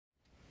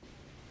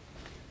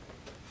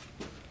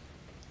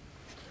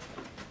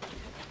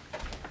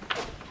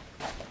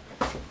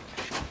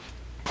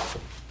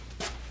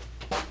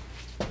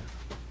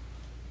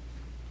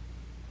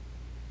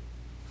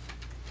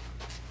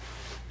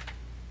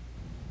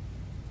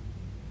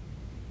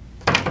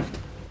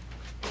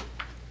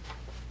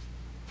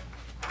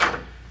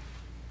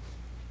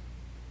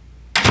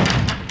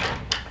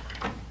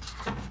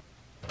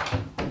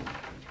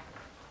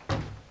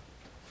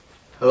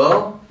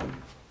Hello?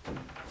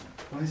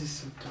 Why is it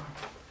so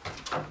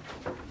dark?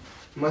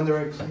 Am I in the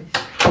right place?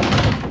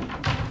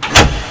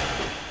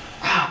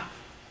 Ah!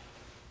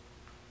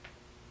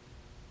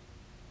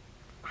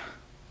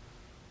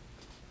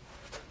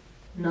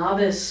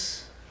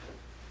 Novice.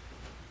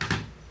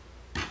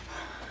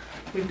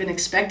 We've been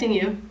expecting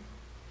you.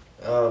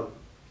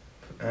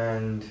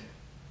 And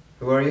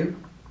who are you?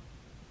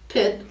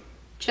 Pitt.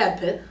 Chad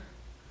Pitt.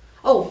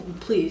 Oh,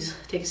 please,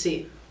 take a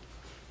seat.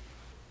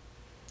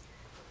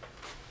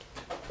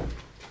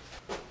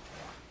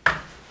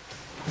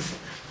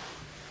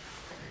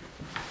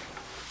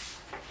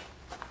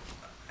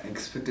 I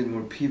expected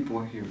more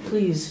people here, but...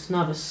 Please,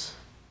 Novice.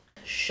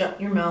 Shut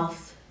your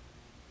mouth.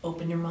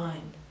 Open your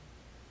mind.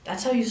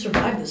 That's how you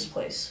survive this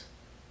place.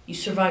 You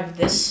survive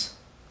this,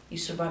 you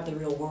survive the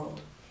real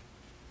world.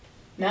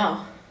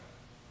 Now,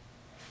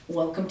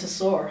 welcome to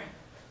SOAR.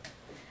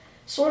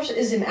 SOAR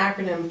is an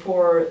acronym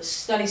for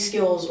Study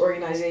Skills,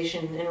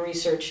 Organization, and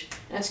Research,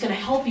 and it's going to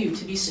help you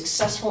to be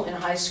successful in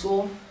high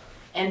school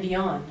and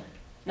beyond.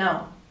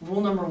 Now,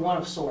 rule number 1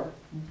 of SOAR,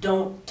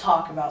 don't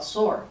talk about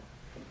SOAR.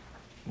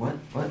 What?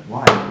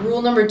 Why?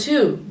 Rule number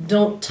 2,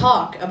 don't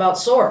talk about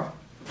SOAR.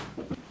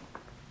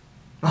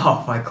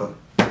 Oh, Fight Club.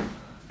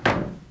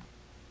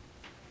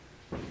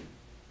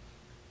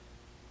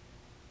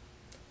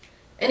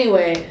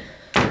 Anyway,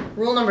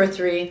 rule number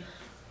 3,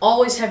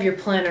 always have your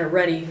planner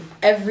ready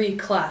every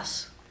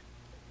class.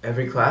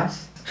 Every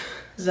class?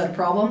 Is that a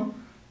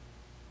problem?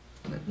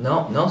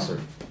 No, sir.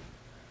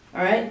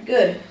 Alright,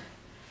 good.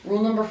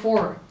 Rule number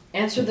 4,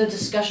 answer the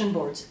discussion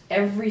boards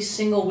every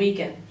single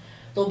weekend.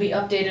 They'll be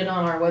updated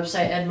on our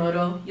website,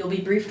 Edmodo. You'll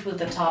be briefed with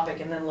the topic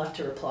and then left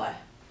to reply.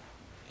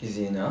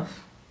 Easy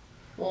enough.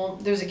 Well,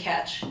 there's a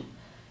catch.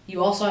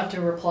 You also have to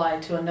reply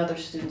to another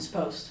student's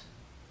post.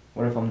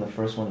 What if I'm the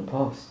first one to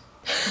post?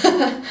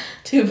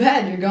 Too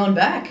bad, you're going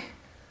back.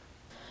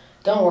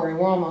 Don't worry,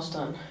 we're almost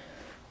done.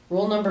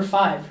 Rule number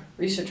 5,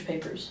 research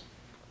papers.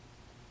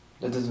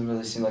 That doesn't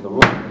really seem like a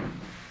rule.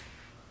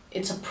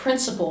 It's a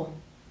principle,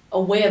 a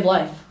way of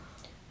life.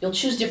 You'll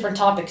choose different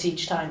topics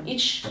each time,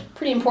 each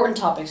pretty important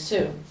topics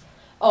too.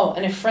 Oh,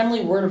 and a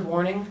friendly word of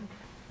warning.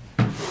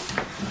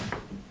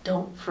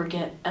 Don't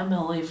forget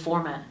MLA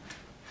format.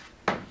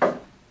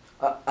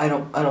 I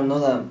don't know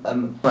that.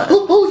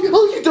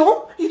 You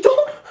don't? You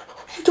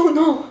don't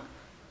know.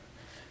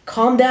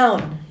 Calm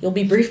down. You'll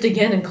be briefed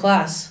again in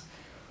class.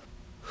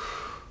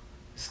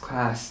 This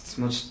class, it's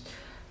much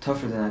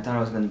tougher than I thought it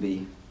was going to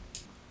be.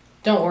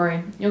 Don't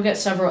worry. You'll get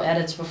several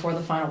edits before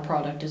the final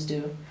product is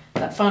due.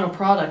 That final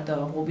product,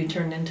 though, will be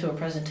turned into a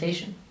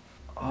presentation.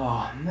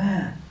 Oh,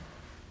 man.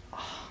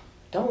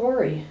 Don't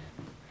worry.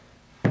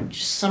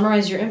 Just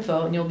summarize your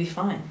info and you'll be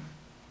fine.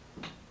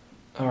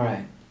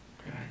 Alright.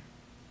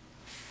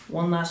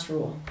 One last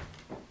rule.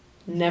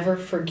 Never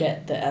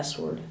forget the S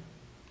word.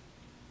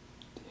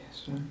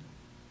 Yes, sir.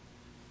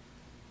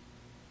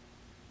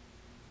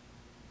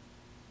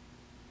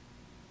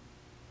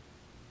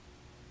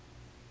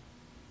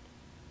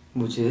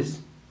 Which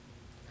is?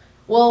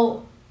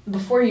 Well,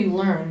 before you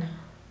learn,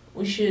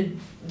 we should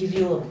give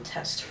you a little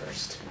test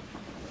first.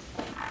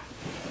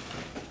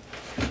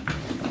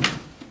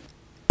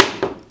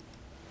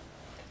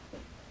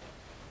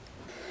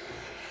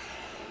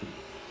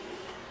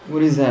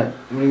 What is that?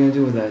 What are you going to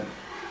do with that?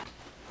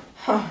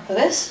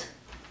 This?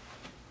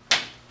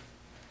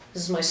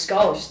 This is my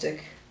scholar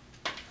stick.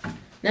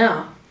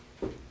 Now,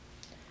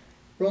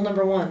 rule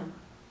number 1.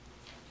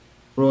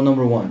 Rule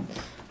number 1.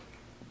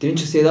 Didn't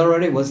you say that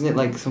already? Wasn't it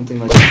like something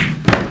like...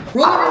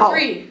 Rule number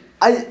 3.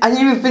 I didn't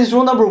even finish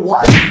rule number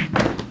 1.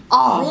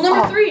 Rule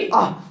number 3.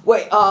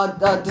 Wait,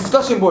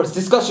 discussion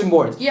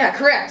boards. Yeah,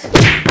 correct.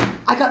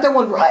 I got that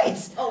one right.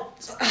 Oh,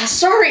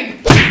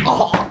 sorry.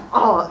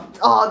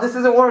 This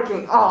isn't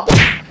working.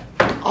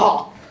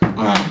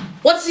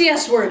 What's the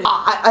S word?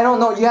 I don't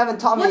know. You haven't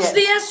taught me yet. What's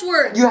the S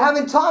word? You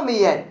haven't taught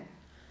me yet.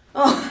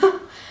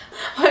 Oh,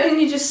 why didn't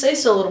you just say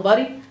so, little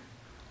buddy?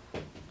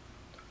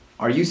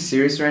 Are you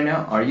serious right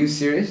now? Are you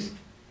serious?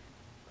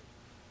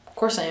 Of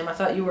course I am. I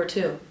thought you were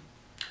too.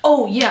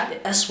 Oh, yeah,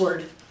 the S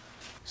word.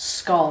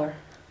 Scholar.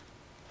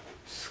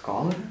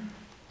 Scholar?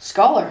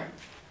 Scholar.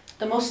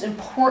 The most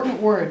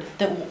important word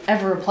that will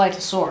ever apply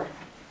to SOAR.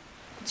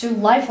 It's your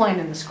lifeline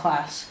in this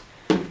class.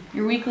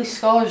 Your weekly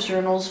scholars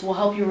journals will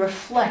help you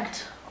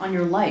reflect on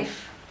your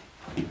life.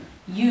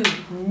 You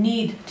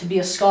need to be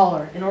a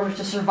scholar in order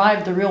to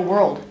survive the real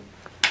world.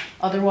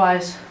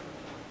 Otherwise,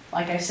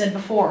 like I said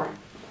before,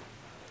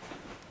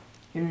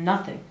 you're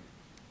nothing.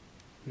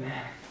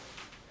 Man.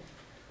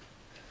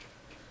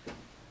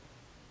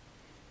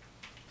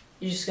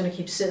 You're just gonna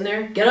keep sitting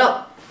there? Get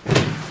up!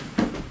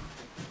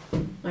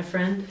 My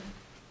friend,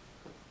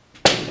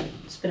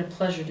 it's been a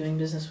pleasure doing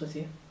business with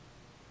you.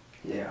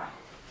 Yeah.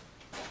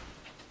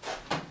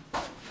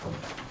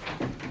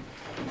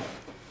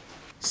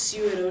 See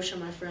you at OCSA,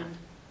 my friend.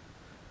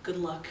 Good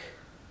luck.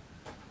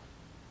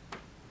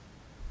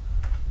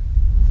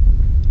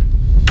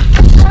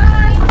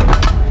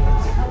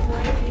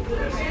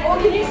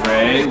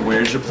 Ray,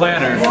 where's your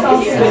planner?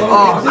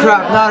 Oh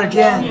crap, not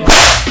again.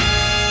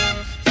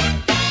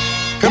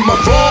 I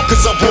wrong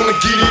cause I wanna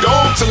get it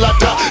on till I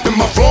die? Am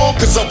I wrong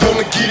cause I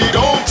wanna get it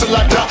on till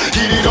I die?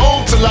 Get it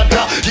on till I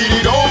die, get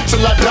it on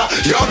till I die.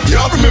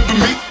 Y'all remember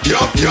me,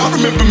 y'all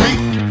remember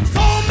me.